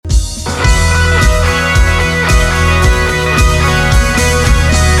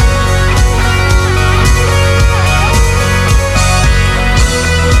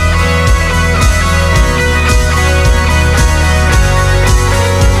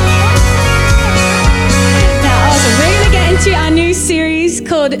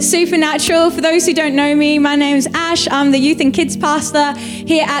called Supernatural. For those who don't know me, my name's Ash. I'm the youth and kids pastor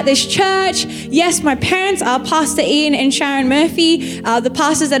here at this church. Yes, my parents are Pastor Ian and Sharon Murphy, the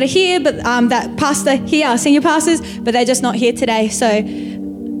pastors that are here, but that pastor here are senior pastors, but they're just not here today, so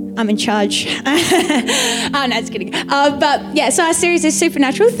I'm in charge. Oh, no, just kidding. But yeah, so our series is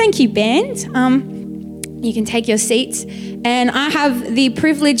Supernatural. Thank you, band. You can take your seats. And I have the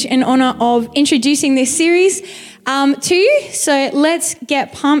privilege and honor of introducing this series to you. So let's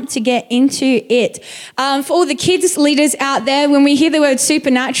get pumped to get into it. For all the kids leaders out there, when we hear the word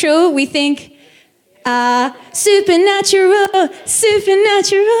supernatural, we think, supernatural,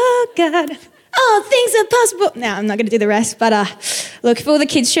 God. Oh, things are possible. No, I'm not going to do the rest. But look, if all the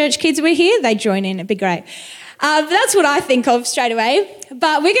kids' church kids were here, they'd join in. It'd be great. But that's what I think of straight away.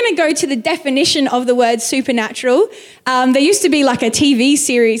 But we're going to go to the definition of the word supernatural. There used to be like a TV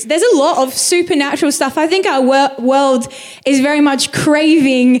series. There's a lot of supernatural stuff. I think our world is very much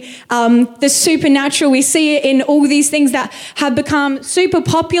craving the supernatural. We see it in all these things that have become super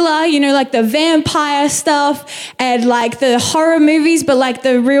popular, you know, like the vampire stuff and like the horror movies, but like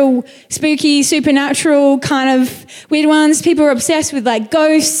the real spooky, supernatural kind of weird ones. People are obsessed with like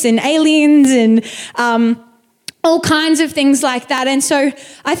ghosts and aliens and all kinds of things like that. And so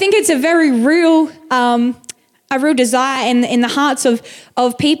I think it's a very real desire in the hearts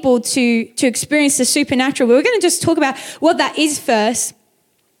of people to experience the supernatural. But we're going to just talk about what that is first.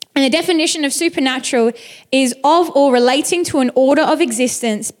 And the definition of supernatural is of or relating to an order of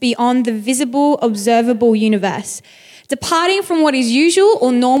existence beyond the visible, observable universe, departing from what is usual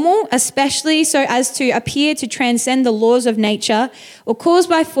or normal, especially so as to appear to transcend the laws of nature or caused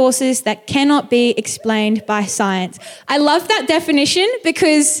by forces that cannot be explained by science. I love that definition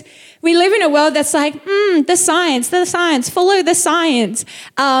because we live in a world that's like, the science, follow the science.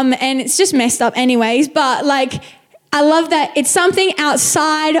 And it's just messed up anyways, but like, I love that it's something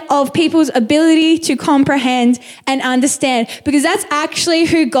outside of people's ability to comprehend and understand, because that's actually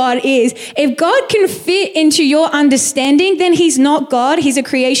who God is. If God can fit into your understanding, then he's not God. He's a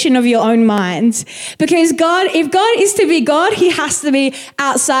creation of your own minds. Because if God is to be God, he has to be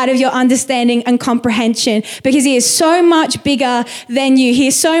outside of your understanding and comprehension, because he is so much bigger than you. He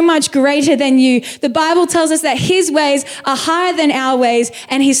is so much greater than you. The Bible tells us that his ways are higher than our ways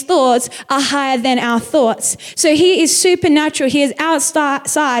and his thoughts are higher than our thoughts. So he is supernatural. He is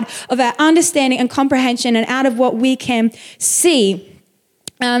outside of our understanding and comprehension and out of what we can see.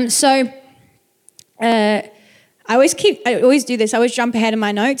 I always do this. I always jump ahead in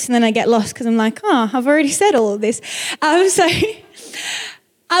my notes and then I get lost because I'm like, I've already said all of this.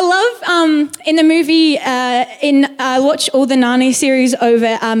 I love in the movie, I watch all the Narnia series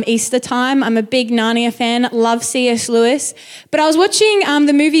over Easter time. I'm a big Narnia fan, love C.S. Lewis. But I was watching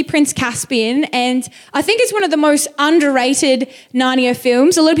the movie Prince Caspian, and I think it's one of the most underrated Narnia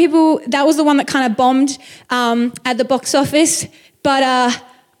films. A lot of people, that was the one that kind of bombed at the box office. But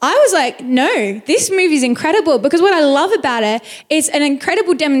I was like, no, this movie is incredible, because what I love about it is an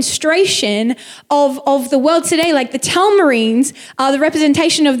incredible demonstration of the world today. Like the Telmarines are the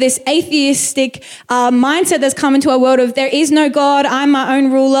representation of this atheistic mindset that's come into our world of there is no God, I'm my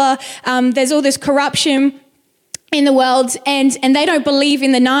own ruler. There's all this corruption in the world, and they don't believe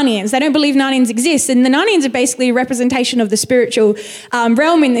in the Narnians. They don't believe Narnians exist. And the Narnians are basically a representation of the spiritual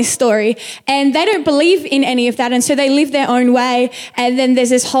realm in this story. And they don't believe in any of that. And so they live their own way. And then there's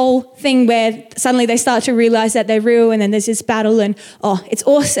this whole thing where suddenly they start to realize that they're real. And then there's this battle and, it's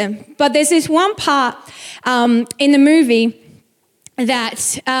awesome. But there's this one part in the movie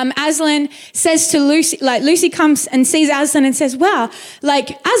that Aslan says to Lucy, like Lucy comes and sees Aslan and says, wow,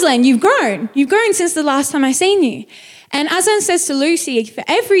 like Aslan, you've grown since the last time I seen you. And Aslan says to Lucy, for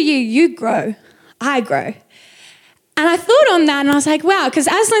every year you grow, I grow. And I thought on that and I was like, wow, because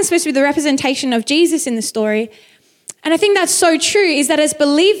Aslan's supposed to be the representation of Jesus in the story. And I think that's so true, is that as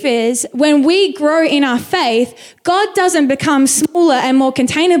believers, when we grow in our faith, God doesn't become smaller and more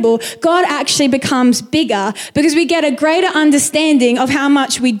containable. God actually becomes bigger, because we get a greater understanding of how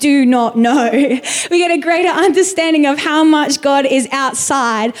much we do not know. We get a greater understanding of how much God is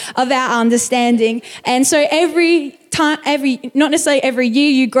outside of our understanding. And so not necessarily every year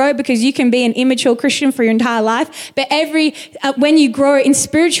you grow, because you can be an immature Christian for your entire life, but when you grow in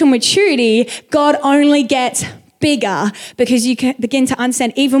spiritual maturity, God only gets bigger, because you can begin to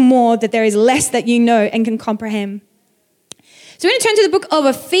understand even more that there is less that you know and can comprehend. So we're going to turn to the book of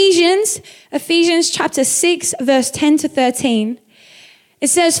Ephesians chapter 6, verse 10 to 13. It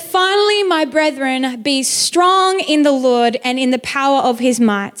says, finally, my brethren, be strong in the Lord and in the power of his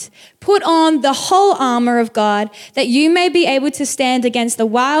might. Put on the whole armor of God, that you may be able to stand against the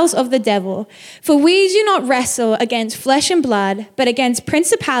wiles of the devil. For we do not wrestle against flesh and blood, but against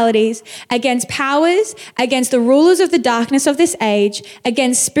principalities, against powers, against the rulers of the darkness of this age,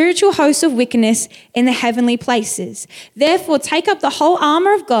 against spiritual hosts of wickedness in the heavenly places. Therefore, take up the whole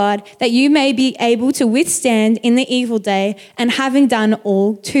armor of God, that you may be able to withstand in the evil day, and having done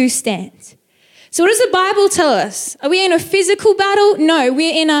all, to stand. So what does the Bible tell us? Are we in a physical battle? No,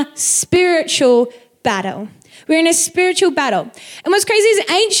 we're in a spiritual battle. We're in a spiritual battle. And what's crazy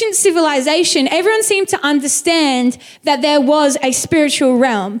is ancient civilization, everyone seemed to understand that there was a spiritual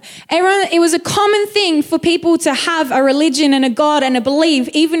realm. It was a common thing for people to have a religion and a God and a belief,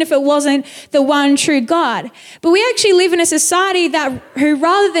 even if it wasn't the one true God. But we actually live in a society who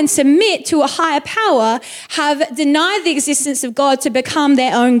rather than submit to a higher power, have denied the existence of God to become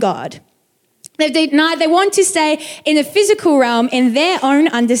their own God. They want to stay in the physical realm in their own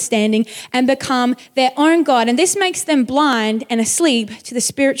understanding and become their own God. And this makes them blind and asleep to the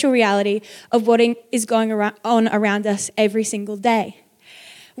spiritual reality of what is going on around us every single day.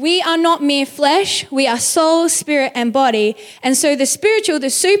 We are not mere flesh. We are soul, spirit, and body. And so the spiritual, the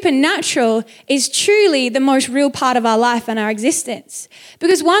supernatural, is truly the most real part of our life and our existence.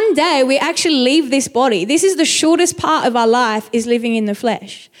 Because one day we actually leave this body. This is the shortest part of our life, is living in the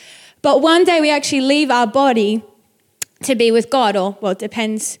flesh. But one day we actually leave our body to be with God, or, well, it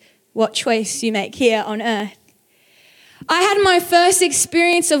depends what choice you make here on earth. I had my first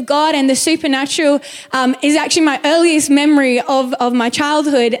experience of God and the supernatural is actually my earliest memory of my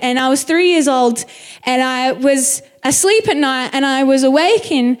childhood. And I was 3 years old and I was asleep at night and I was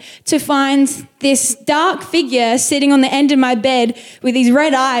awakened to find this dark figure sitting on the end of my bed with these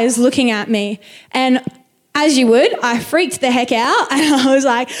red eyes looking at me. And as you would, I freaked the heck out and I was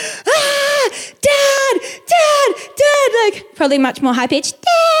like, Dad, like probably much more high-pitched,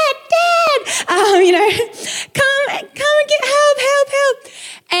 Dad, come and get help.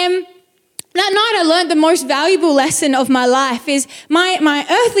 And that night I learned the most valuable lesson of my life is my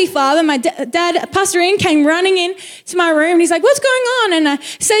earthly father, my dad, Pastor Ian, came running in to my room and he's like, what's going on? And I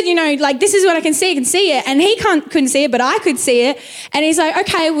said, this is what I can see it. And he couldn't see it, but I could see it. And he's like,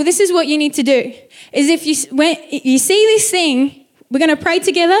 okay, well, this is what you need to do. Is if you see this thing, we're going to pray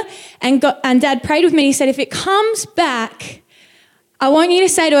together. And Dad prayed with me. He said, if it comes back, I want you to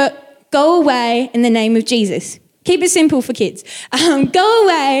say to it, go away in the name of Jesus. Keep it simple for kids. Go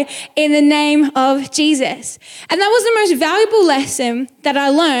away in the name of Jesus. And that was the most valuable lesson that I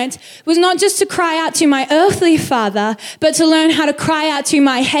learned, was not just to cry out to my earthly father, but to learn how to cry out to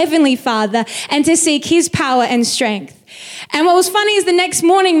my heavenly Father and to seek his power and strength. And what was funny is the next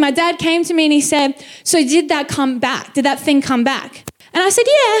morning, my dad came to me and he said, so did that come back? Did that thing come back? And I said,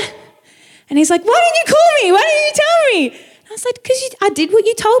 yeah. And he's like, why didn't you call me? Why didn't you tell me? And I was like, because I did what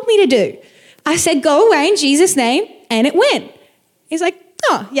you told me to do. I said, go away in Jesus' name, and it went. He's like,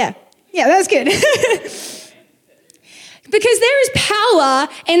 oh, yeah, that's good. Because there is power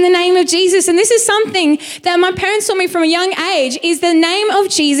in the name of Jesus. And this is something that my parents taught me from a young age, is the name of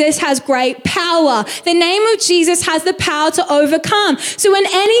Jesus has great power. The name of Jesus has the power to overcome. So when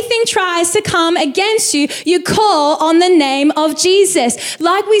anything tries to come against you, you call on the name of Jesus.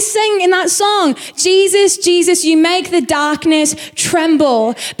 Like we sing in that song, Jesus, Jesus, you make the darkness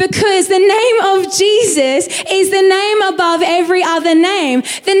tremble. Because the name of Jesus is the name above every other name.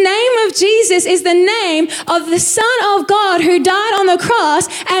 The name of Jesus is the name of the Son of God, who died on the cross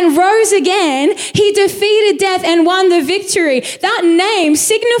and rose again. He defeated death and won the victory. That name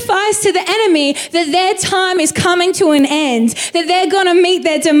signifies to the enemy that their time is coming to an end, that they're going to meet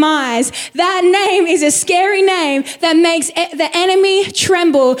their demise. That name is a scary name that makes the enemy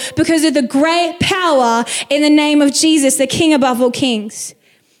tremble because of the great power in the name of Jesus, the King above all kings.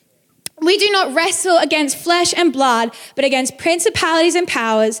 We do not wrestle against flesh and blood, but against principalities and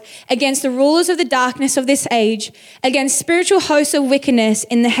powers, against the rulers of the darkness of this age, against spiritual hosts of wickedness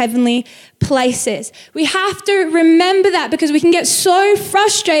in the heavenly places. We have to remember that, because we can get so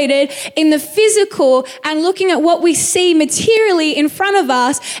frustrated in the physical and looking at what we see materially in front of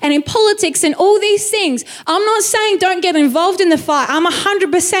us and in politics and all these things. I'm not saying don't get involved in the fight. I'm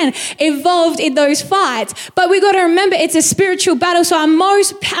 100% involved in those fights. But we've got to remember it's a spiritual battle. So our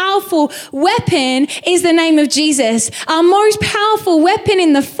most powerful weapon is the name of Jesus. Our most powerful weapon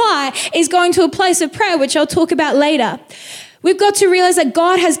in the fight is going to a place of prayer, which I'll talk about later. We've got to realize that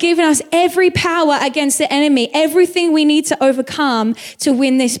God has given us every power against the enemy, everything we need to overcome to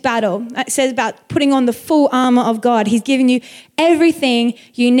win this battle. It says about putting on the full armor of God. He's given you everything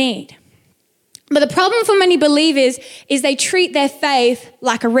you need. But the problem for many believers is they treat their faith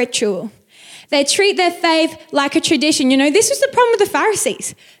like a ritual. They treat their faith like a tradition. This was the problem with the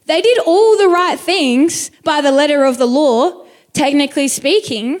Pharisees. They did all the right things by the letter of the law, technically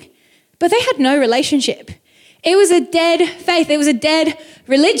speaking, but they had no relationship. It was a dead faith. It was a dead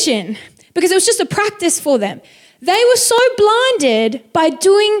religion because it was just a practice for them. They were so blinded by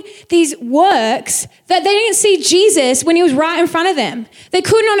doing these works that they didn't see Jesus when he was right in front of them. They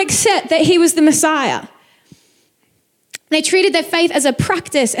could not accept that he was the Messiah. They treated their faith as a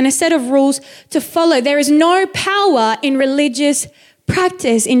practice and a set of rules to follow. There is no power in religious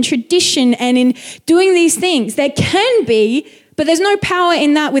practice, in tradition, and in doing these things. There can be, but there's no power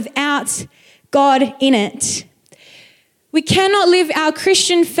in that without God in it. We cannot live our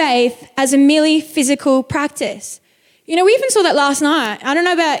Christian faith as a merely physical practice. We even saw that last night. I don't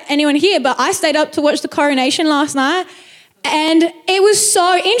know about anyone here, but I stayed up to watch the coronation last night, and it was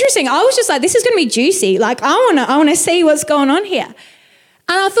so interesting. I was just like, this is going to be juicy. Like, I want to see what's going on here.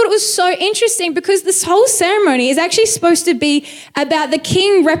 And I thought it was so interesting because this whole ceremony is actually supposed to be about the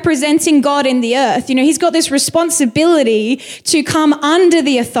king representing God in the earth. He's got this responsibility to come under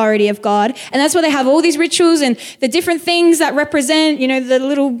the authority of God. And that's why they have all these rituals and the different things that represent, the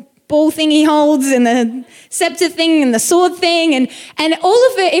little ball thing he holds and the scepter thing and the sword thing and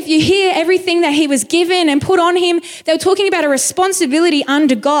all of it. If you hear everything that he was given and put on him, they were talking about a responsibility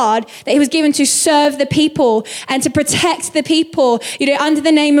under God that he was given to serve the people and to protect the people, under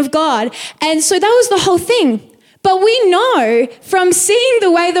the name of God. And so that was the whole thing. But we know from seeing the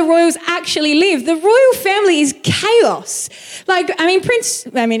way the royals actually live, the royal family is chaos.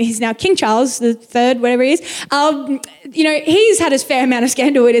 He's now King Charles the Third, whatever he is. He's had his fair amount of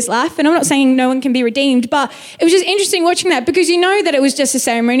scandal in his life, and I'm not saying no one can be redeemed, but it was just interesting watching that because that it was just a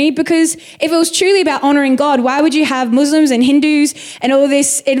ceremony, because if it was truly about honoring God, why would you have Muslims and Hindus and all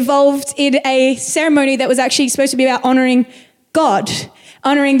this involved in a ceremony that was actually supposed to be about honoring God,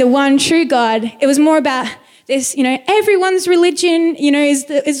 honoring the one true God? It was more about this, everyone's religion,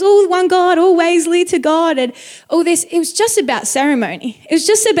 is all one God, all ways lead to God, and all this. It was just about ceremony. It was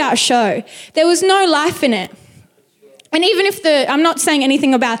just about show. There was no life in it. And even if I'm not saying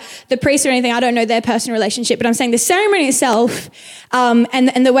anything about the priest or anything, I don't know their personal relationship, but I'm saying the ceremony itself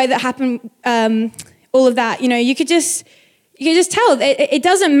and the way that happened, all of that, you could just tell. It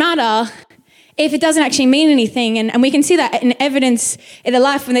doesn't matter if it doesn't actually mean anything. And we can see that in evidence in their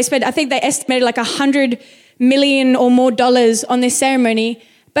life when they spent, I think they estimated like $100 million or more on this ceremony.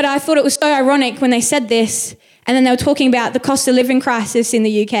 But I thought it was so ironic when they said this, and then they were talking about the cost of living crisis in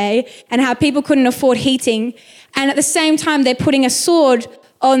the UK and how people couldn't afford heating. And at the same time, they're putting a sword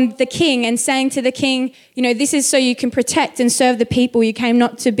on the king and saying to the king, this is so you can protect and serve the people. You came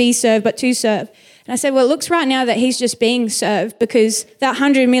not to be served, but to serve. And I said, well, it looks right now that he's just being served, because that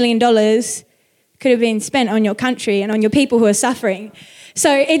 $100 million could have been spent on your country and on your people who are suffering.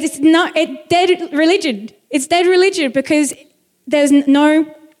 So it's dead religion. It's dead religion because there's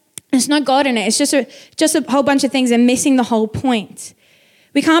no God in it. It's just a whole bunch of things and missing the whole point.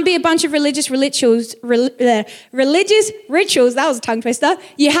 We can't be a bunch of religious rituals. That was a tongue twister.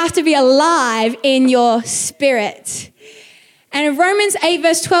 You have to be alive in your spirit. And in Romans 8,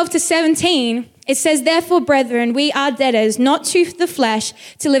 verse 12 to 17, it says, therefore, brethren, we are debtors, not to the flesh,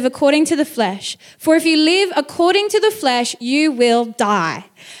 to live according to the flesh. For if you live according to the flesh, you will die.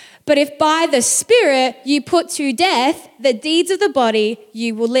 But if by the Spirit you put to death the deeds of the body,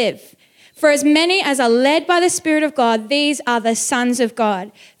 you will live. For as many as are led by the Spirit of God, these are the sons of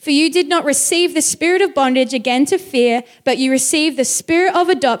God. For you did not receive the spirit of bondage again to fear, but you received the Spirit of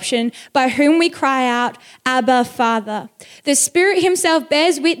adoption, by whom we cry out, Abba, Father. The Spirit himself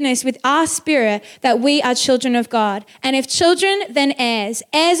bears witness with our spirit that we are children of God. And if children, then heirs,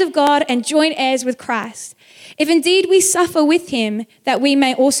 heirs of God and joint heirs with Christ. If indeed we suffer with him, that we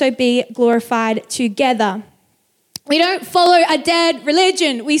may also be glorified together. We don't follow a dead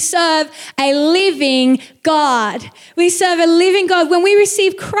religion. We serve a living God. We serve a living God. When we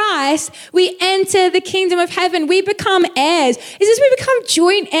receive Christ, we enter the kingdom of heaven. We become heirs. It says we become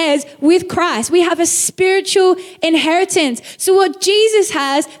joint heirs with Christ. We have a spiritual inheritance. So what Jesus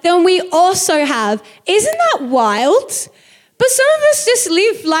has, then we also have. Isn't that wild? But some of us just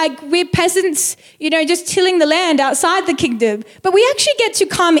live like we're peasants, just tilling the land outside the kingdom. But we actually get to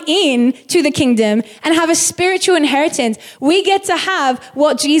come in to the kingdom and have a spiritual inheritance. We get to have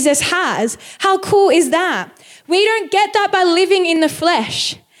what Jesus has. How cool is that? We don't get that by living in the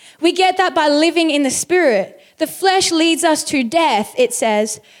flesh. We get that by living in the spirit. The flesh leads us to death, it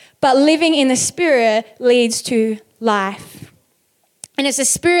says, but living in the spirit leads to life. And it's the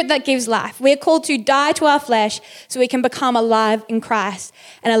spirit that gives life. We're called to die to our flesh so we can become alive in Christ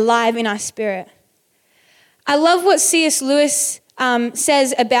and alive in our spirit. I love what C.S. Lewis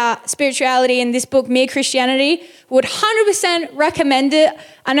says about spirituality in this book, Mere Christianity. Would 100% recommend it.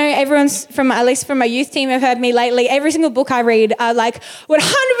 I know everyone's at least from my youth team have heard me lately. Every single book I read, I would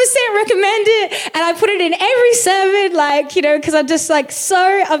 100% recommend it. And I put it in every sermon, because I'm just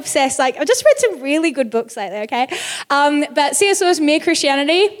so obsessed. I've just read some really good books lately, okay? But C.S. Lewis, Mere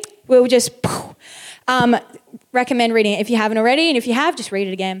Christianity, we'll just recommend reading it if you haven't already. And if you have, just read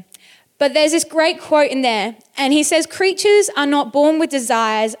it again. But there's this great quote in there, and he says, creatures are not born with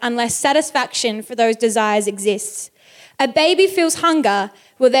desires unless satisfaction for those desires exists. A baby feels hunger,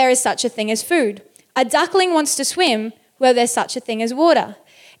 well, there is such a thing as food. A duckling wants to swim, well, there's such a thing as water.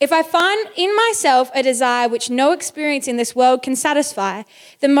 If I find in myself a desire which no experience in this world can satisfy,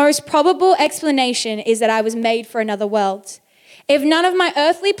 the most probable explanation is that I was made for another world. If none of my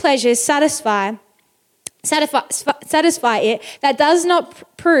earthly pleasures satisfy it, that does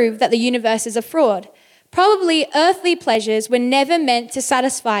not prove that the universe is a fraud. Probably earthly pleasures were never meant to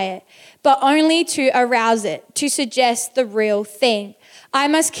satisfy it, but only to arouse it, to suggest the real thing. I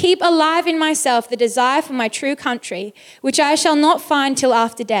must keep alive in myself the desire for my true country, which I shall not find till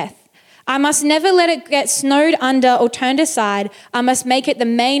after death. I must never let it get snowed under or turned aside. I must make it the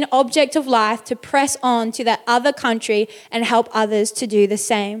main object of life to press on to that other country and help others to do the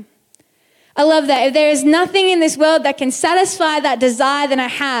same. I love that. If there is nothing in this world that can satisfy that desire that I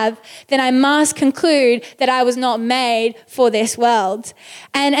have, then I must conclude that I was not made for this world.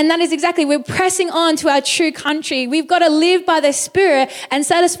 And that is exactly, we're pressing on to our true country. We've got to live by the Spirit and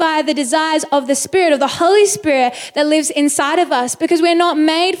satisfy the desires of the Spirit, of the Holy Spirit that lives inside of us, because we're not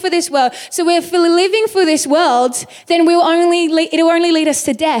made for this world. So if we're living for this world, then it will only lead us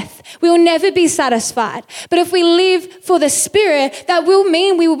to death. We will never be satisfied. But if we live for the Spirit, that will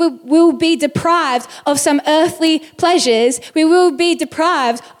mean we will be deprived of some earthly pleasures. We will be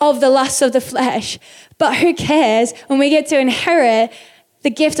deprived of the lusts of the flesh. But who cares when we get to inherit the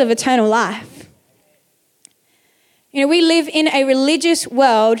gift of eternal life? We live in a religious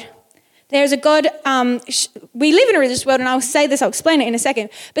world. There's a God, we live in a religious world, and I'll explain it in a second.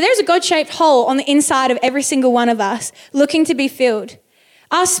 But there's a God-shaped hole on the inside of every single one of us looking to be filled.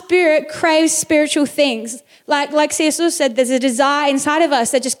 Our spirit craves spiritual things. Like C.S. Lewis said, there's a desire inside of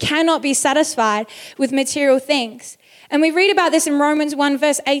us that just cannot be satisfied with material things. And we read about this in Romans 1,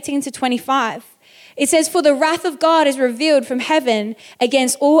 verse 18 to 25. It says, for the wrath of God is revealed from heaven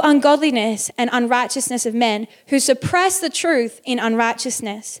against all ungodliness and unrighteousness of men who suppress the truth in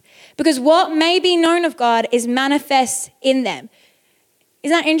unrighteousness. Because what may be known of God is manifest in them.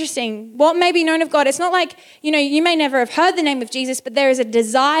 Isn't that interesting? What may be known of God, it's not like, you may never have heard the name of Jesus, but there is a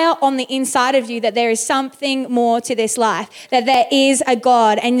desire on the inside of you that there is something more to this life, that there is a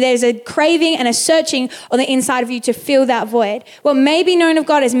God, and there's a craving and a searching on the inside of you to fill that void. What may be known of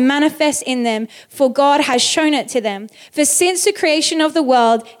God is manifest in them, for God has shown it to them. For since the creation of the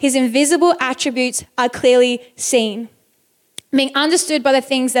world, his invisible attributes are clearly seen, being understood by the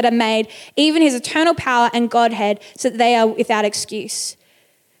things that are made, even his eternal power and Godhead, so that they are without excuse.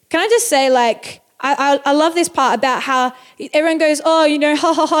 Can I just say, I love this part about how everyone goes,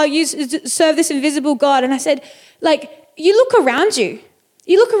 you serve this invisible God. And I said, you look around you.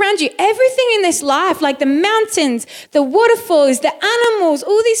 You look around you, everything in this life, like the mountains, the waterfalls, the animals,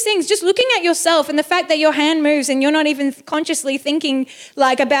 all these things, just looking at yourself and the fact that your hand moves and you're not even consciously thinking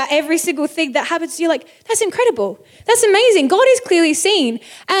about every single thing that happens to you, that's incredible. That's amazing. God is clearly seen.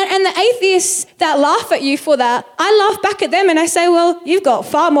 And the atheists that laugh at you for that, I laugh back at them and I say, well, you've got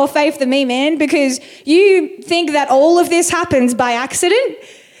far more faith than me, man, because you think that all of this happens by accident.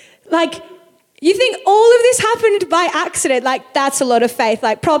 You think all of this happened by accident? That's a lot of faith.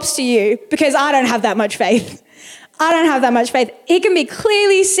 Props to you, because I don't have that much faith. I don't have that much faith. It can be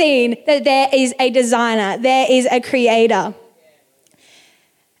clearly seen that there is a designer, there is a creator.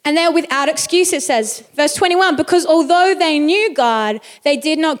 And they're without excuse, it says, verse 21, because although they knew God, they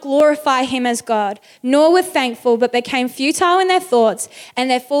did not glorify him as God, nor were thankful, but became futile in their thoughts,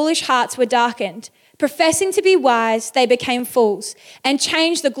 and their foolish hearts were darkened. Professing to be wise, they became fools and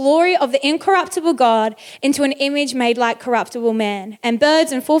changed the glory of the incorruptible God into an image made like corruptible man and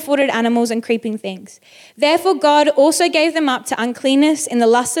birds and four-footed animals and creeping things. Therefore God also gave them up to uncleanness in the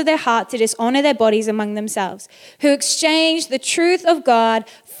lust of their heart to dishonor their bodies among themselves, who exchanged the truth of God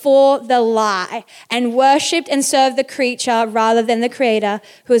for the lie and worshipped and served the creature rather than the Creator,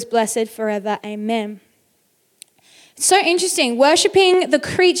 who is blessed forever. Amen. So interesting, worshipping the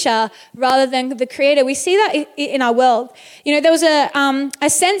creature rather than the creator. We see that in our world. You know, there was a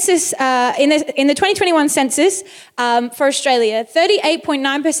census in the 2021 census for Australia.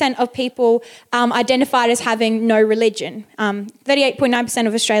 38.9% of people identified as having no religion. 38.9%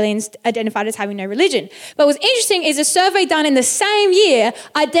 of Australians identified as having no religion. But what's interesting is a survey done in the same year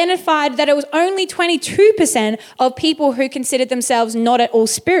identified that it was only 22% of people who considered themselves not at all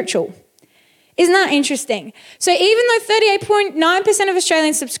spiritual. Isn't that interesting? So even though 38.9% of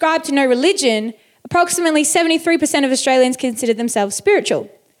Australians subscribe to no religion, approximately 73% of Australians consider themselves spiritual.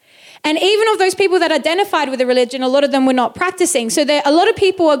 And even of those people that identified with a religion, a lot of them were not practicing. So a lot of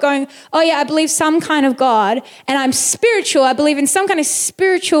people are going, oh yeah, I believe some kind of God and I'm spiritual. I believe in some kind of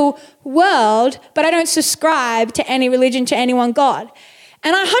spiritual world, but I don't subscribe to any religion, to any one God.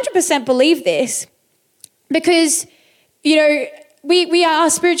 And I 100% believe this because, you know, we are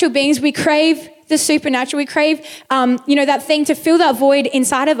spiritual beings. We crave the supernatural. We crave, that thing to fill that void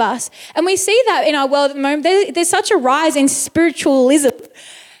inside of us. And we see that in our world at the moment. There's such a rise in spiritualism.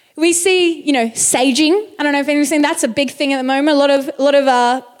 We see, saging. I don't know if anyone's seen that's a big thing at the moment. A lot of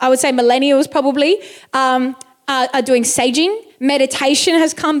I would say millennials probably are doing saging. Meditation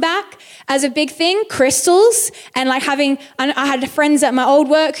has come back as a big thing. Crystals and I had friends at my old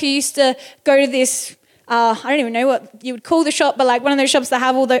work who used to go to this. I don't even know what you would call the shop, but like one of those shops that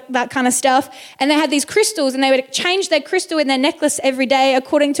have all that kind of stuff. And they had these crystals and they would change their crystal in their necklace every day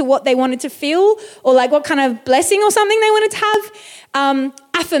according to what they wanted to feel or like what kind of blessing or something they wanted to have.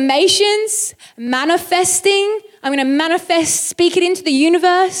 Affirmations, manifesting. I'm going to manifest, speak it into the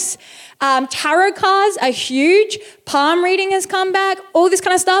universe. Tarot cards are huge. Palm reading has come back. All this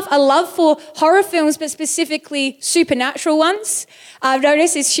kind of stuff. A love for horror films, but specifically supernatural ones. I've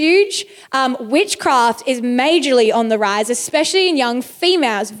noticed is huge. Witchcraft is majorly on the rise, especially in young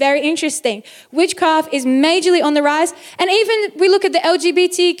females. Very interesting. Witchcraft is majorly on the rise. And even we look at the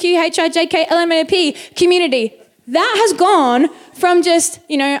LGBTQHIJK LMNOP community. That has gone from just,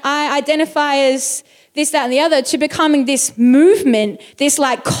 I identify as this, that, and the other, to becoming this movement, this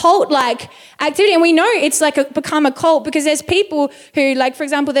like cult-like activity. And we know it's like become a cult because there's people who, like, for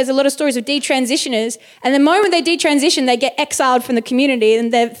example, there's a lot of stories of detransitioners, and the moment they detransition, they get exiled from the community,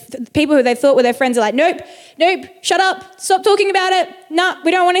 and the people who they thought were their friends are like, nope, shut up, stop talking about it, nah,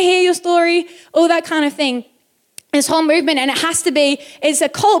 we don't want to hear your story, all that kind of thing. This whole movement, and it's a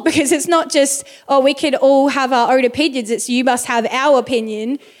cult because it's not just, we could all have our own opinions, it's you must have our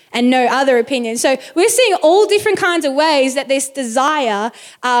opinion and no other opinion. So we're seeing all different kinds of ways that this desire,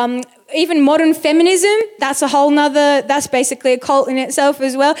 even modern feminism, that's basically a cult in itself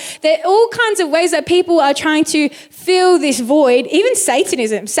as well. There are all kinds of ways that people are trying to fill this void. Even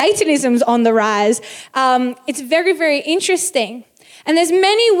Satanism's on the rise. It's very, very interesting. And there's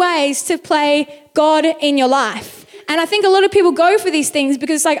many ways to play God in your life. And I think a lot of people go for these things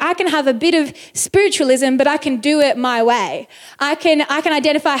because it's like, I can have a bit of spiritualism, but I can do it my way. I can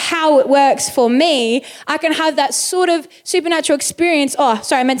identify how it works for me. I can have that sort of supernatural experience. Oh,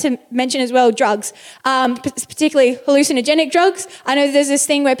 sorry, I meant to mention as well drugs, particularly hallucinogenic drugs. I know there's this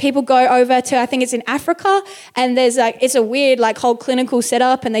thing where people go over to, I think it's in Africa, and there's it's a weird whole clinical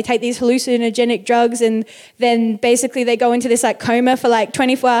setup, and they take these hallucinogenic drugs, and then basically they go into this coma for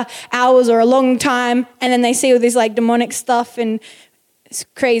 24 hours or a long time, and then they see all this demonic stuff, and it's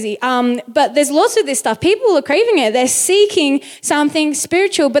crazy. But there's lots of this stuff. People are craving it. They're seeking something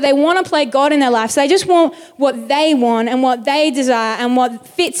spiritual, but they want to play God in their life. So they just want what they want and what they desire and what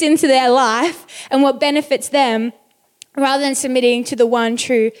fits into their life and what benefits them, rather than submitting to the one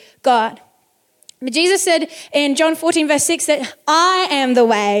true God. But Jesus said in John 14 verse 6 that I am the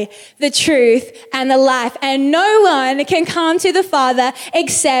way, the truth, and the life, and no one can come to the Father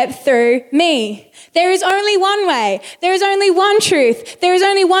except through me. There is only one way. There is only one truth. There is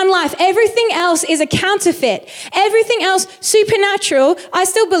only one life. Everything else is a counterfeit. Everything else supernatural. I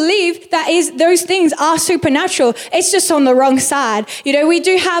still believe those things are supernatural. It's just on the wrong side. We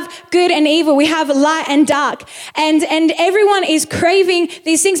do have good and evil. We have light and dark. And everyone is craving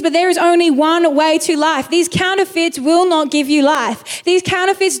these things, but there is only one way to life. These counterfeits will not give you life. These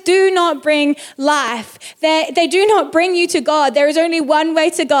counterfeits do not bring life. They do not bring you to God. There is only one way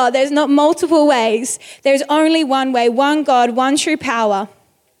to God. There's not multiple ways. There's only one way, one God, one true power.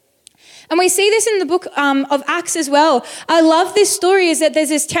 And we see this in the book of Acts as well. I love this story is that there's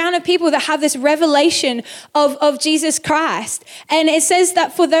this town of people that have this revelation of Jesus Christ. And it says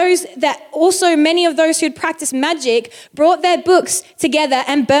that for those that also many of those who had practiced magic brought their books together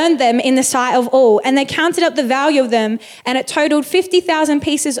and burned them in the sight of all. And they counted up the value of them, and it totaled 50,000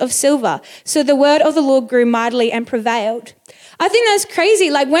 pieces of silver. So the word of the Lord grew mightily and prevailed. I think that's crazy.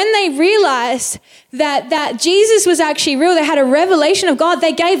 Like when they realized that Jesus was actually real, they had a revelation of God,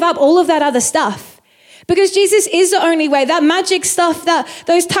 they gave up all of that other stuff. Because Jesus is the only way. That magic stuff,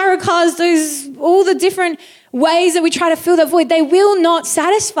 those tarot cards, all the different ways that we try to fill that void, they will not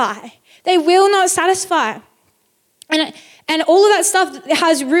satisfy. They will not satisfy. And all of that stuff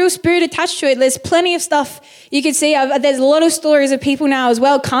has real spirit attached to it. There's plenty of stuff you can see. There's a lot of stories of people now as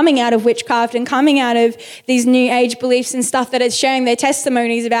well coming out of witchcraft and coming out of these new age beliefs and stuff that are sharing their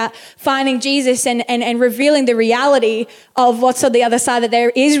testimonies about finding Jesus and revealing the reality of what's on the other side, that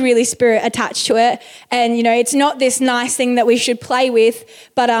there is really spirit attached to it. And, it's not this nice thing that we should play with,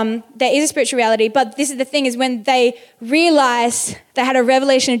 but there is a spiritual reality. But this is the thing, is when they realized they had a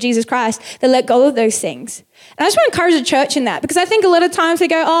revelation of Jesus Christ, they let go of those things. And I just want to encourage the church in that, because I think a lot of times we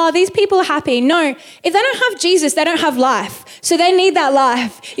go, oh, these people are happy. No, if they don't have Jesus, they don't have life. So they need that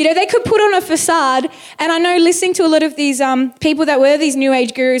life. They could put on a facade. And I know listening to a lot of these people that were these new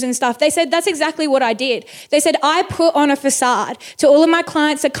age gurus and stuff, they said, that's exactly what I did. They said, I put on a facade to all of my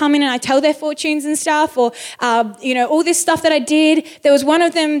clients that come in and I tell their fortunes and stuff, or, all this stuff that I did. There was one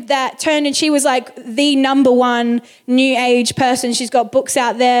of them that turned and she was like the number one new age person. She's got books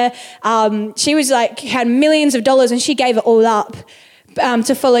out there. She was like, had millions of dollars, and she gave it all up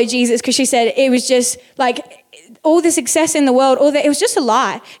to follow Jesus, because she said it was just like all the success in the world, it was just a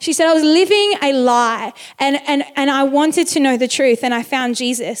lie. She said, I was living a lie, and I wanted to know the truth, and I found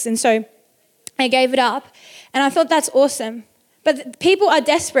Jesus, and so I gave it up. And I thought, that's awesome. But people are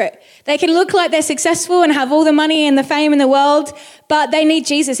desperate. They can look like they're successful and have all the money and the fame in the world, but they need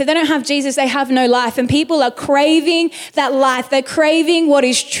Jesus. If they don't have Jesus, they have no life. And people are craving that life. They're craving what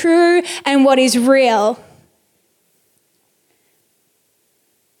is true and what is real.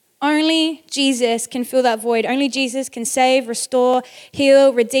 Only Jesus can fill that void. Only Jesus can save, restore,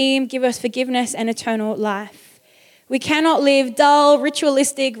 heal, redeem, give us forgiveness and eternal life. We cannot live dull,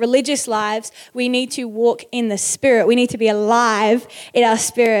 ritualistic, religious lives. We need to walk in the Spirit. We need to be alive in our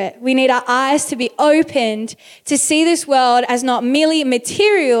spirit. We need our eyes to be opened to see this world as not merely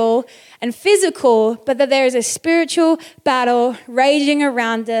material and physical, but that there is a spiritual battle raging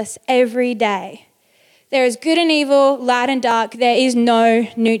around us every day. There is good and evil, light and dark. There is no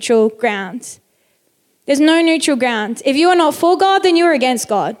neutral ground. There's no neutral ground. If you are not for God, then you are against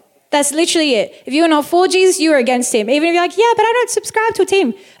God. That's literally it. If you are not for Jesus, you are against him. Even if you're like, yeah, but I don't subscribe to a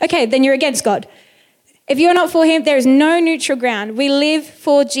team. Okay, then you're against God. If you're not for him, there is no neutral ground. We live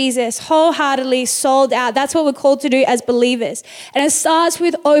for Jesus, wholeheartedly, sold out. That's what we're called to do as believers. And it starts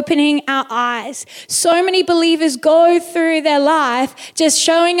with opening our eyes. So many believers go through their life just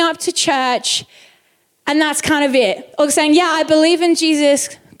showing up to church, and that's kind of it. Or saying, yeah, I believe in Jesus,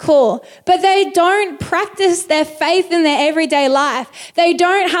 cool. But they don't practice their faith in their everyday life. They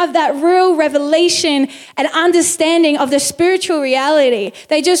don't have that real revelation and understanding of the spiritual reality.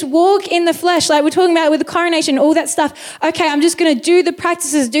 They just walk in the flesh, like we're talking about with the coronation, all that stuff. Okay, I'm just going to do the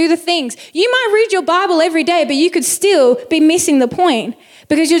practices, do the things. You might read your Bible every day, but you could still be missing the point,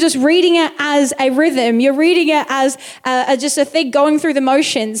 because you're just reading it as a rhythm. You're reading it as just a thing going through the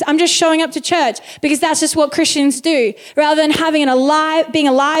motions. I'm just showing up to church because that's just what Christians do, rather than having being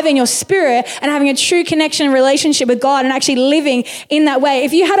alive in your spirit and having a true connection and relationship with God and actually living in that way.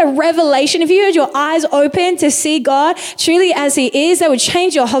 If you had a revelation, if you had your eyes open to see God truly as he is, that would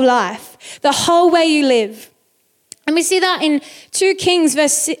change your whole life, the whole way you live. And we see that in 2 Kings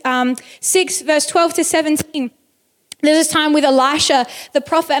 6, verse 12 to 17. There's this time with Elisha, the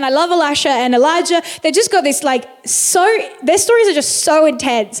prophet, and I love Elisha and Elijah. They just got this their stories are just so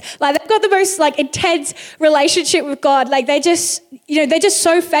intense. Like they've got the most intense relationship with God. Like they're just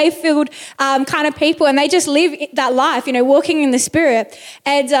so faith-filled kind of people, and they just live that life, walking in the Spirit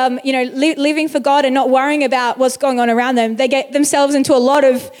and, living for God and not worrying about what's going on around them. They get themselves into a lot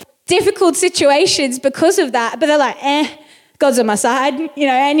of difficult situations because of that, but they're like, God's on my side,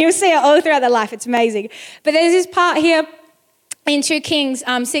 and you'll see it all throughout their life. It's amazing. But there's this part here in 2 Kings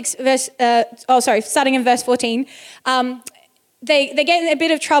 6, starting in verse 14. They get in a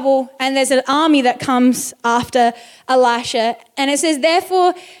bit of trouble, and there's an army that comes after Elisha. And it says,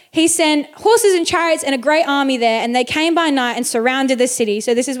 therefore, he sent horses and chariots and a great army there, and they came by night and surrounded the city.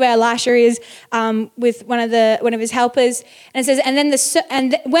 So this is where Elisha is with one of his helpers. And it says,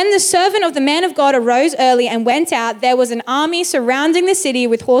 when the servant of the man of God arose early and went out, there was an army surrounding the city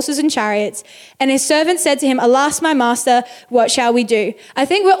with horses and chariots. And his servant said to him, alas, my master, what shall we do? I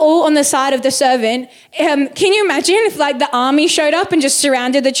think we're all on the side of the servant. Can you imagine if the army showed up and just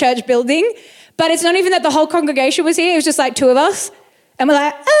surrounded the church building? But it's not even that the whole congregation was here. It was just two of us. And we're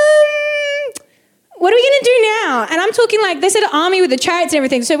like, what are we going to do now? And I'm talking they said an army with the chariots and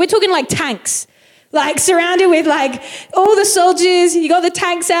everything. So we're talking tanks. like surrounded with like all the soldiers, you got the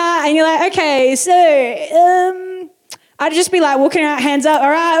tanks out, and you're like, okay, so I'd just be like walking around, hands up, all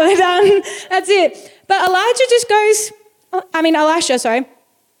right, we're done, that's it. But Elisha,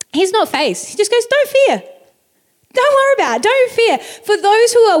 he's not phased. He just goes, don't fear. Don't worry about it. Don't fear. For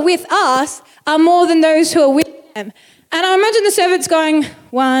those who are with us are more than those who are with them. And I imagine the servants going,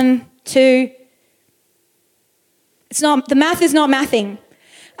 1, 2. The math is not mathing.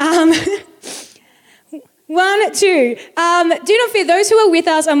 1, 2. Do not fear. Those who are with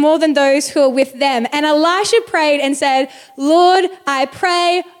us are more than those who are with them. And Elisha prayed and said, Lord, I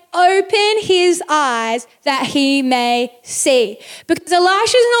pray, open his eyes that he may see. Because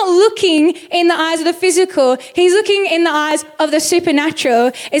Elisha is not looking in the eyes of the physical. He's looking in the eyes of the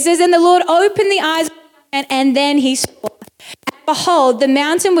supernatural. It says, and the Lord opened the eyes and then he saw. And behold, the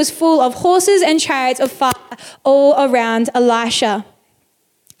mountain was full of horses and chariots of fire all around Elisha.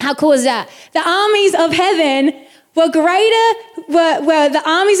 How cool is that? The armies of heaven were the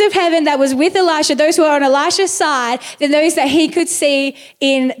armies of heaven that was with Elisha, those who are on Elisha's side, than those that he could see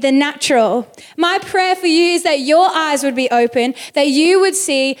in the natural. My prayer for you is that your eyes would be open, that you would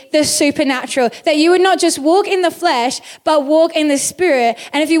see the supernatural, that you would not just walk in the flesh, but walk in the spirit.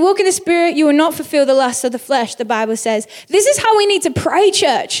 And if you walk in the spirit, you will not fulfill the lusts of the flesh, the Bible says. This is how we need to pray,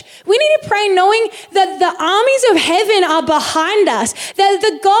 church. We need to pray knowing that the armies of heaven are behind us, that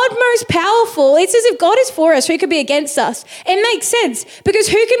the God most powerful, it says if God is for us, who could be against us? It makes sense, because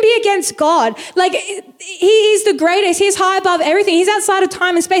who can be against God? Like, he is the greatest. He's high above everything. He's outside of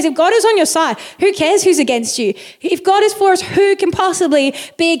time and space. If God is on your side, who cares who's against you? If God is for us, who can possibly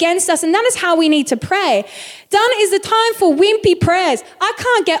be against us? And that is how we need to pray. Done is the time for wimpy prayers. I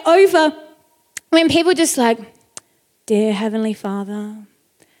can't get over when people just like, dear Heavenly Father,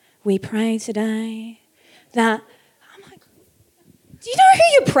 we pray today that, I'm like, do you know who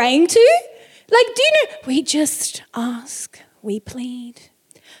you're praying to? Like, do you know, we just ask, we plead,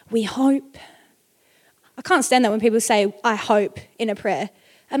 we hope. I can't stand that when people say, I hope in a prayer.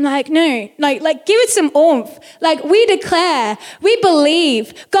 I'm like, no, like give it some oomph. Like, we declare, we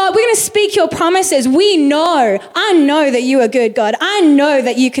believe. God, we're going to speak your promises. I know that you are good, God. I know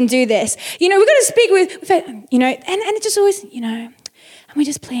that you can do this. You know, we're going to speak with you know, and it just always, you know, and we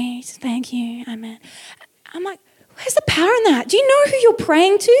just please, thank you, amen. I'm like, where's the power in that? Do you know who you're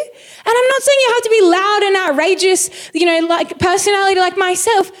praying to? And I'm not saying you have to be loud and outrageous, you know, like personality like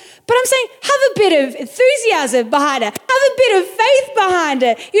myself, but I'm saying have a bit of enthusiasm behind it. Have a bit of faith behind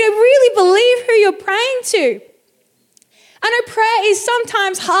it. You know, really believe who you're praying to. I know prayer is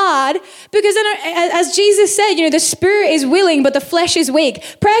sometimes hard because, as Jesus said, you know, the spirit is willing, but the flesh is weak.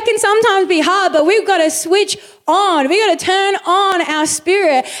 Prayer can sometimes be hard, but we've got to switch on. We've got to turn on our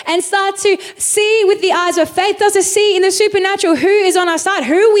spirit and start to see with the eyes of faith, start to see in the supernatural who is on our side,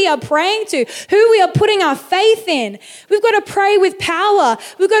 who we are praying to, who we are putting our faith in. We've got to pray with power.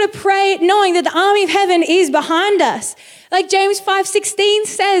 We've got to pray knowing that the army of heaven is behind us. Like James 5:16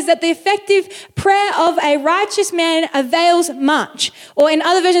 says that the effective prayer of a righteous man avails much. Or in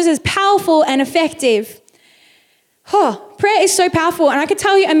other versions, it says powerful and effective. Prayer is so powerful. And I could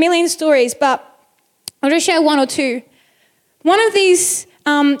tell you a million stories, but I'll just share one or two. One of these,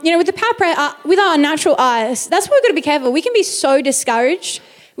 you know, with the power of prayer, with our natural eyes, that's why we've got to be careful. We can be so discouraged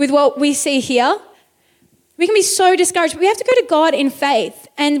with what we see here. We can be so discouraged, but we have to go to God in faith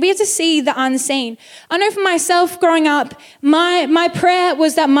and we have to see the unseen. I know for myself growing up, my prayer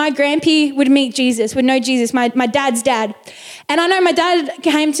was that my grandpa would meet Jesus, would know Jesus, my dad's dad. And I know my dad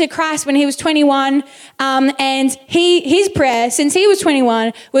came to Christ when he was 21 and his prayer since he was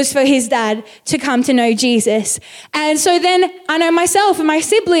 21 was for his dad to come to know Jesus. And so then I know myself and my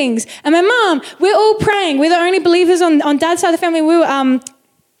siblings and my mom, we're all praying. We're the only believers on dad's side of the family. We were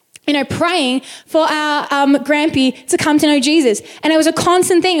you know, praying for our grandpa to come to know Jesus. And it was a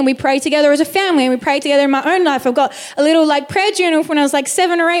constant thing. And we prayed together as a family and we prayed together in my own life. I've got a little like prayer journal from when I was like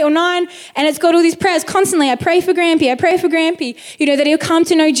 7 or 8 or 9. And it's got all these prayers constantly. I pray for grandpa, you know, that he'll come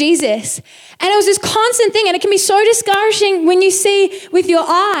to know Jesus. And it was this constant thing. And it can be so discouraging when you see with your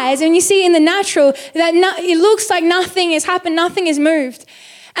eyes and you see in the natural that it looks like nothing has happened, nothing has moved.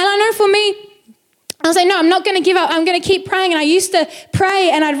 And I know for me, I was like, no, I'm not going to give up. I'm going to keep praying. And I used to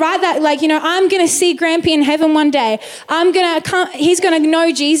pray and I'd write that like, you know, I'm going to see Grandpa in heaven one day. He's going to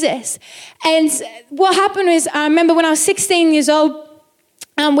know Jesus. And what happened was, I remember when I was 16 years old,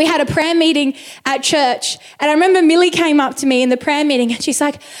 we had a prayer meeting at church. And I remember Millie came up to me in the prayer meeting and she's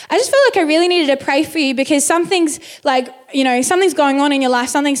like, I just feel like I really needed to pray for you because something's like, you know, something's going on in your life.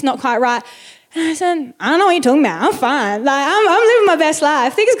 Something's not quite right. And I said, I don't know what you're talking about. I'm fine. Like, I'm living my best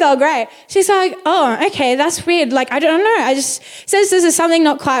life. Things go great. She's like, oh, okay, that's weird. Like, I don't know. I just says this is something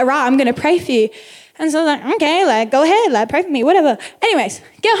not quite right. I'm going to pray for you. And so I was like, okay, like, go ahead, like, pray for me, whatever. Anyways,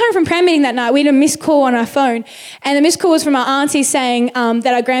 get home from prayer meeting that night. We had a missed call on our phone. And the missed call was from our auntie saying that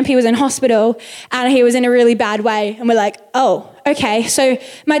our grandpa was in hospital and he was in a really bad way. And we're like, oh, okay. So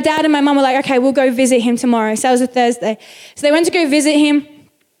my dad and my mum were like, okay, we'll go visit him tomorrow. So that was a Thursday. So they went to go visit him.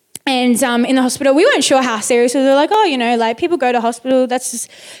 And in the hospital, we weren't sure how serious it was. They were like, oh, you know, like people go to hospital. That's just,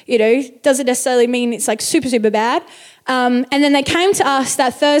 you know, doesn't necessarily mean it's like super, super bad. And then they came to us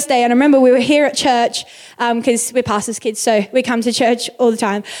that Thursday. And I remember we were here at church because we're pastors' kids, so we come to church all the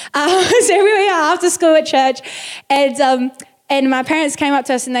time. So we were here after school at church. And my parents came up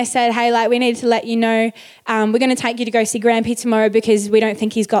to us and they said, hey, like, we need to let you know we're going to take you to go see Grandpa tomorrow because we don't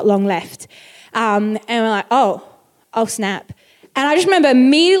think he's got long left. And we're like, oh, snap. And I just remember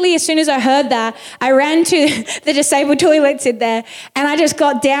immediately as soon as I heard that, I ran to the disabled toilets in there and I just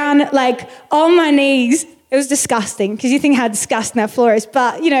got down like on my knees. It was disgusting because you think how disgusting that floor is.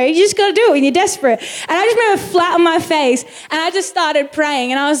 But, you know, you just got to do it when you're desperate. And I just remember flat on my face and I just started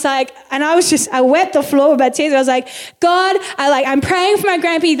praying. And I was like, I wet the floor with my tears. I was like, God, I'm praying for my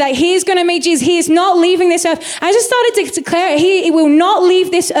grandpa that he's going to meet Jesus. He is not leaving this earth. I just started to declare he will not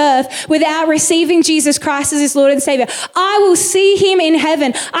leave this earth without receiving Jesus Christ as his Lord and Savior. I will see him in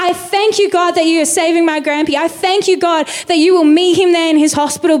heaven. I thank you, God, that you are saving my grandpa. I thank you, God, that you will meet him there in his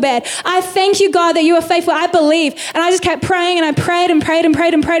hospital bed. I thank you, God, that you are faithful. I believe. And I just kept praying and I prayed and prayed and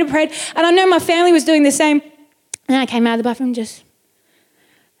prayed and prayed and prayed. And I know my family was doing the same. And I came out of the bathroom it's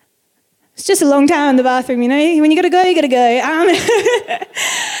just a long time in the bathroom, you know. When you got to go, you got to go.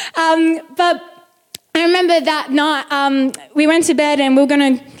 But I remember that night we went to bed and we were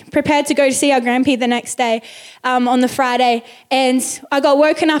going to prepare to go to see our grandpa the next day on the Friday. And I got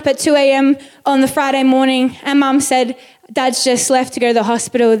woken up at 2 a.m. on the Friday morning and Mum said, Dad's just left to go to the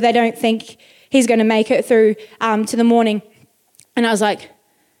hospital. They don't think he's going to make it through to the morning. And I was like,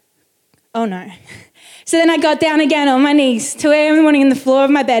 oh no. So then I got down again on my knees, 2 a.m. in the morning in the floor of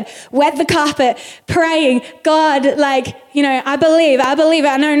my bed, wet the carpet, praying, God, like, you know, I believe.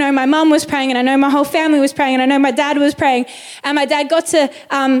 I know my mum was praying and I know my whole family was praying and I know my dad was praying. And my dad got to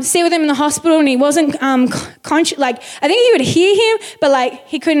sit with him in the hospital and he wasn't conscious. Like, I think he would hear him, but like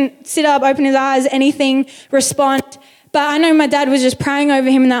he couldn't sit up, open his eyes, anything, respond. But I know my dad was just praying over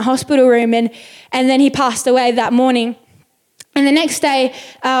him in that hospital room and then he passed away that morning. And the next day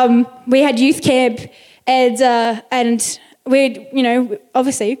we had youth camp and we, you know,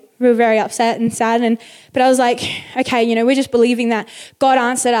 obviously we were very upset and sad. But I was like, okay, you know, we're just believing that God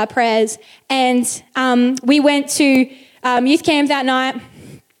answered our prayers. And we went to youth camp that night.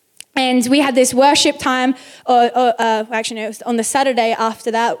 And we had this worship time, actually no, it was on the Saturday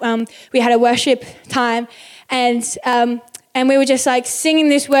after that, we had a worship time. And we were just like singing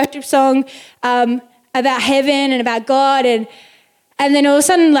this worship song about heaven and about God. And then all of a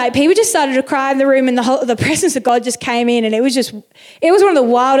sudden, like, people just started to cry in the room and the presence of God just came in. And it was one of the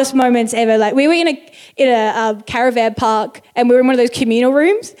wildest moments ever. Like, we were in a caravan park and we were in one of those communal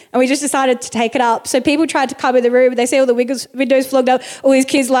rooms and we just decided to take it up. So people tried to cover the room. They see all the windows flogged up, all these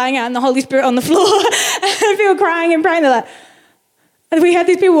kids lying out and the Holy Spirit on the floor. And people crying and praying. They're like, and we had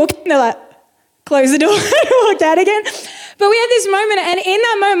these people walking, they're like, close the door and walked out again. But we had this moment, and in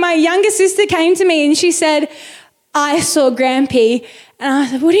that moment, my younger sister came to me and she said, I saw Grandpa. And I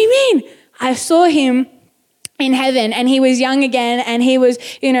said, what do you mean? I saw him in heaven and he was young again and he was,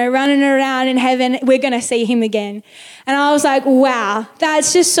 you know, running around in heaven. We're going to see him again. And I was like, wow,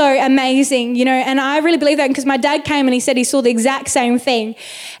 that's just so amazing, you know. And I really believe that because my dad came and he said he saw the exact same thing.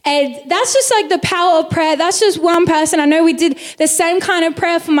 And that's just like the power of prayer. That's just one person. I know we did the same kind of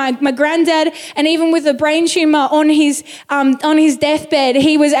prayer for my granddad, and even with a brain tumor on his deathbed,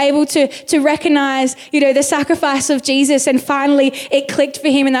 he was able to recognize, you know, the sacrifice of Jesus, and finally it clicked for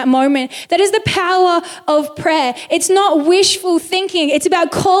him in that moment. That is the power of prayer. It's not wishful thinking. It's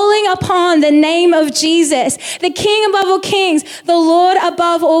about calling upon the name of Jesus, the King above all kings, the Lord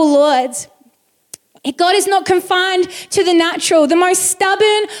above all lords. God is not confined to the natural. The most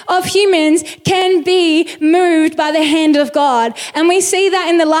stubborn of humans can be moved by the hand of God. And we see that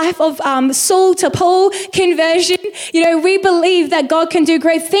in the life of Saul to Paul conversion. You know, we believe that God can do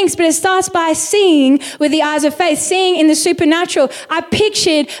great things, but it starts by seeing with the eyes of faith, seeing in the supernatural. I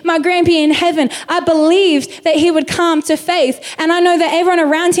pictured my grandpa in heaven. I believed that he would come to faith. And I know that everyone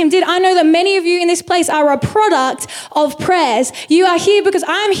around him did. I know that many of you in this place are a product of prayers. You are here because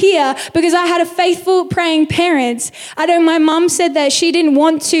I'm here because I had a faithful praying parents. I know my mum said that she didn't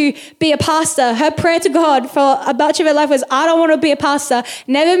want to be a pastor. Her prayer to God for a bunch of her life was, I don't want to be a pastor.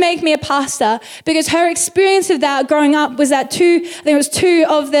 Never make me a pastor. Because her experience of that growing up was that two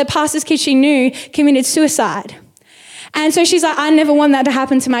of the pastor's kids she knew committed suicide. And so she's like, I never want that to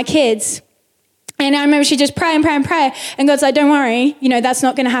happen to my kids. And I remember she just pray and pray and pray. And God's like, don't worry, that's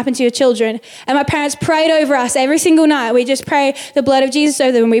not going to happen to your children. And my parents prayed over us every single night. We just pray the blood of Jesus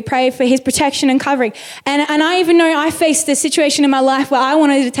over them. We pray for his protection and covering. And I even know I faced a situation in my life where I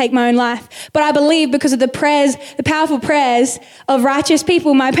wanted to take my own life. But I believe because of the prayers, the powerful prayers of righteous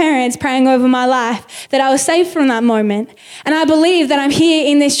people, my parents praying over my life, that I was safe from that moment. And I believe that I'm here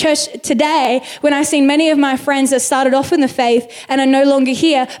in this church today when I've seen many of my friends that started off in the faith and are no longer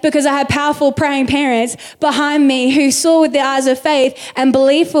here because I had powerful praying parents behind me who saw with the eyes of faith and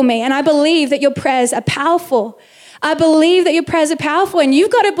believed for me. And I believe that your prayers are powerful. I believe that your prayers are powerful, and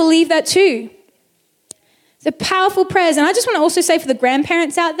you've got to believe that too. The powerful prayers. And I just want to also say for the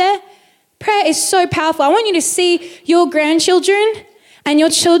grandparents out there, prayer is so powerful. I want you to see your grandchildren and your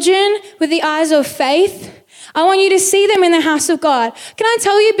children with the eyes of faith. I want you to see them in the house of God. Can I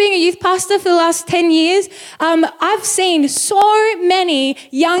tell you, being a youth pastor for the last 10 years, I've seen so many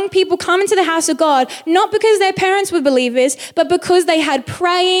young people come into the house of God, not because their parents were believers, but because they had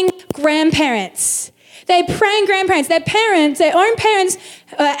praying grandparents. They're praying grandparents. Their parents, their own parents,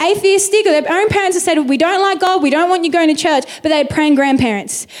 atheistic, or their own parents have said, we don't like God, we don't want you going to church, but they had praying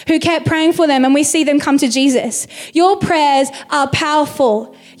grandparents who kept praying for them, and we see them come to Jesus. Your prayers are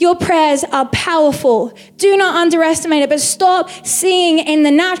powerful. Your prayers are powerful. Do not underestimate it, but stop seeing in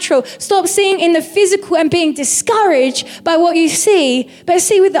the natural. Stop seeing in the physical and being discouraged by what you see, but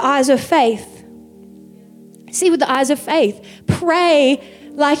see with the eyes of faith. See with the eyes of faith. Pray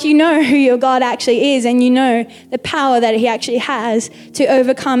like you know who your God actually is, and you know the power that he actually has to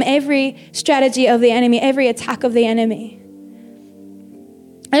overcome every strategy of the enemy, every attack of the enemy.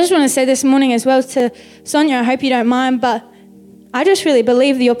 I just want to say this morning as well to Sonia, I hope you don't mind, but I just really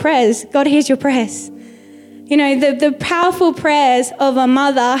believe that your prayers, God hears your prayers. The powerful prayers of a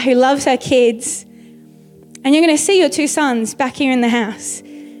mother who loves her kids. And you're going to see your two sons back here in the house.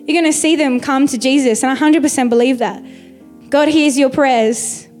 You're going to see them come to Jesus. And I 100% believe that. God hears your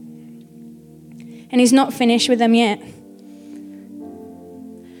prayers. And he's not finished with them yet.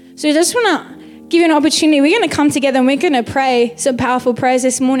 So I just want to give you an opportunity. We're going to come together and we're going to pray some powerful prayers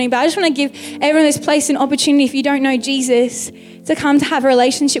this morning. But I just want to give everyone in this place an opportunity, if you don't know Jesus, to come to have a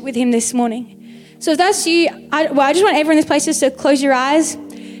relationship with him this morning. So if that's you, I just want everyone in this place just to close your eyes,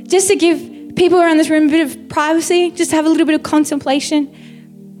 just to give people around this room a bit of privacy, just to have a little bit of contemplation,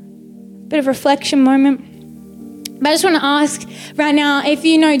 a bit of reflection moment. But I just want to ask right now, if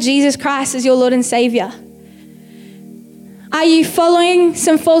you know Jesus Christ as your Lord and Savior, are you following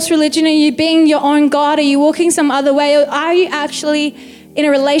some false religion? Are you being your own God? Are you walking some other way? Or are you actually in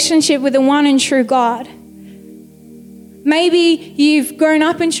a relationship with the one and true God? Maybe you've grown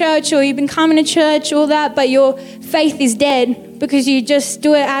up in church or you've been coming to church, all that, but your faith is dead because you just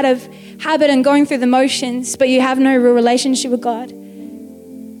do it out of habit and going through the motions, but you have no real relationship with God.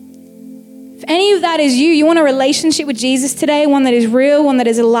 If any of that is you, you want a relationship with Jesus today, one that is real, one that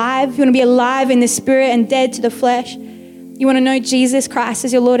is alive. You want to be alive in the spirit and dead to the flesh. You want to know Jesus Christ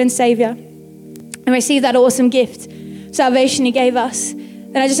as your Lord and Savior and receive that awesome gift, salvation he gave us.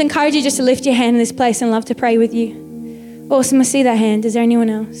 Then I just encourage you just to lift your hand in this place and love to pray with you. Awesome, I see that hand. Is there anyone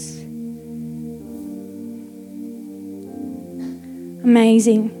else?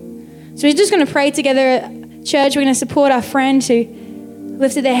 Amazing. So we're just going to pray together at church. We're going to support our friend who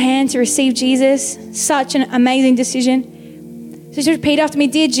lifted their hand to receive Jesus. Such an amazing decision. So just repeat after me.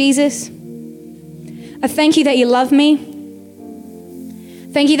 Dear Jesus, I thank you that you love me.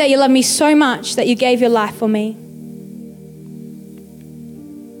 Thank you that you love me so much that you gave your life for me.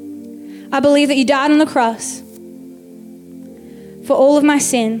 I believe that you died on the cross for all of my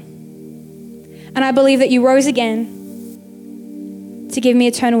sin. And I believe that you rose again to give me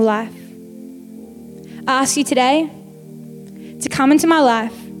eternal life. I ask you today to come into my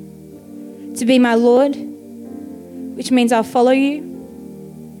life, to be my Lord, which means I'll follow you,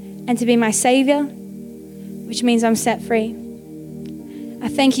 and to be my Savior, which means I'm set free. I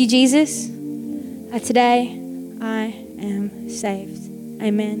thank you, Jesus, that today I am saved.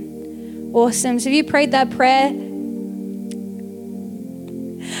 Amen. Awesome. So if you prayed that prayer,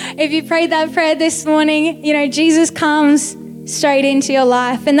 this morning, Jesus comes straight into your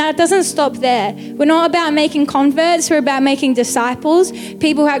life, and that doesn't stop there. We're not about making converts, we're about making disciples,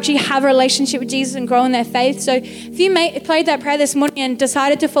 people who actually have a relationship with Jesus and grow in their faith. So if you prayed that prayer this morning and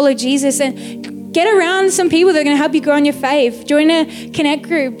decided to follow Jesus, and get around some people that are going to help you grow in your faith. Join a connect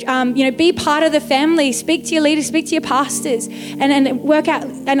group, be part of the family, speak to your leaders, speak to your pastors, and work out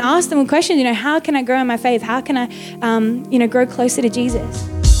and ask them questions, how can I grow in my faith? How can I, grow closer to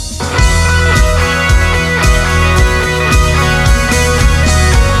Jesus?